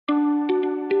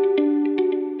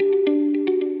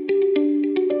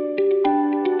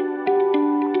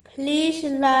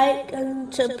like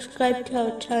and subscribe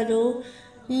to our channel.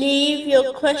 Leave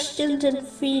your questions and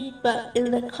feedback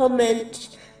in the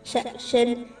comments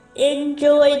section.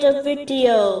 Enjoy the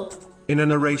video. In a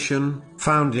narration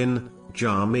found in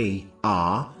Jami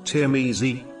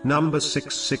Tirmizi, number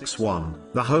 661,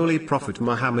 the Holy Prophet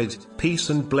Muhammad, peace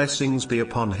and blessings be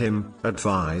upon him,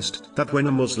 advised that when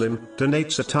a Muslim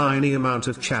donates a tiny amount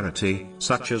of charity,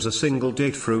 such as a single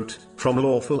date fruit, from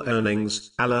lawful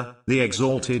earnings, Allah, the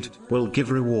Exalted, will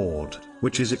give reward,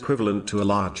 which is equivalent to a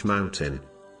large mountain.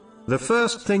 The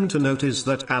first thing to note is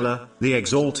that Allah, the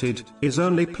Exalted, is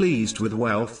only pleased with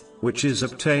wealth which is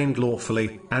obtained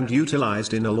lawfully and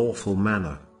utilized in a lawful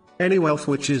manner. Any wealth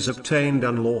which is obtained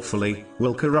unlawfully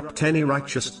will corrupt any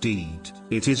righteous deed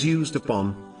it is used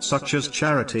upon, such as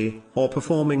charity, or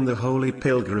performing the holy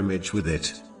pilgrimage with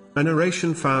it. A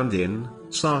narration found in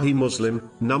Sahih Muslim,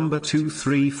 number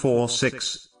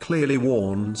 2346, clearly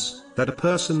warns that a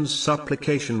person's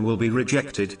supplication will be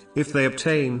rejected if they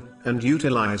obtain and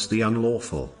utilize the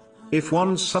unlawful. If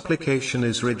one's supplication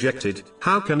is rejected,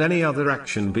 how can any other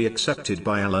action be accepted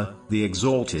by Allah, the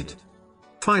Exalted?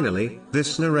 Finally,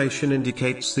 this narration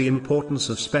indicates the importance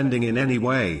of spending in any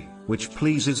way which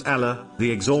pleases Allah,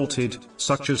 the Exalted,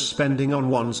 such as spending on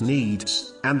one's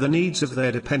needs and the needs of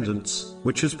their dependents,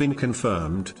 which has been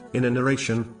confirmed in a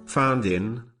narration found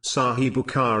in Sahih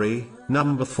Bukhari,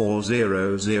 number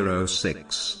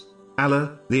 4006.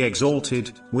 Allah, the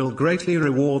Exalted, will greatly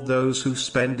reward those who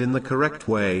spend in the correct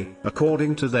way,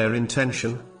 according to their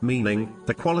intention, meaning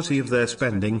the quality of their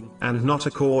spending, and not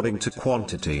according to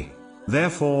quantity.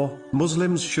 Therefore,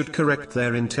 Muslims should correct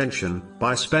their intention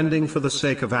by spending for the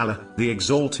sake of Allah, the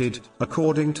Exalted,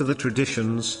 according to the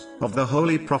traditions of the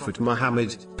Holy Prophet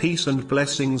Muhammad, peace and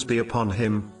blessings be upon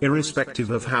him,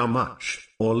 irrespective of how much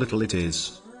or little it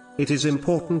is. It is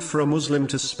important for a Muslim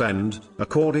to spend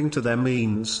according to their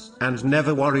means, and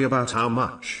never worry about how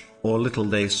much or little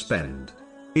they spend.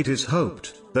 It is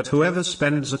hoped that whoever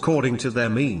spends according to their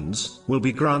means will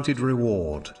be granted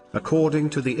reward, according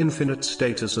to the infinite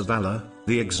status of Allah,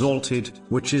 the Exalted,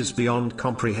 which is beyond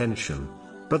comprehension.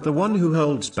 But the one who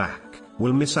holds back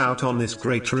will miss out on this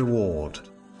great reward.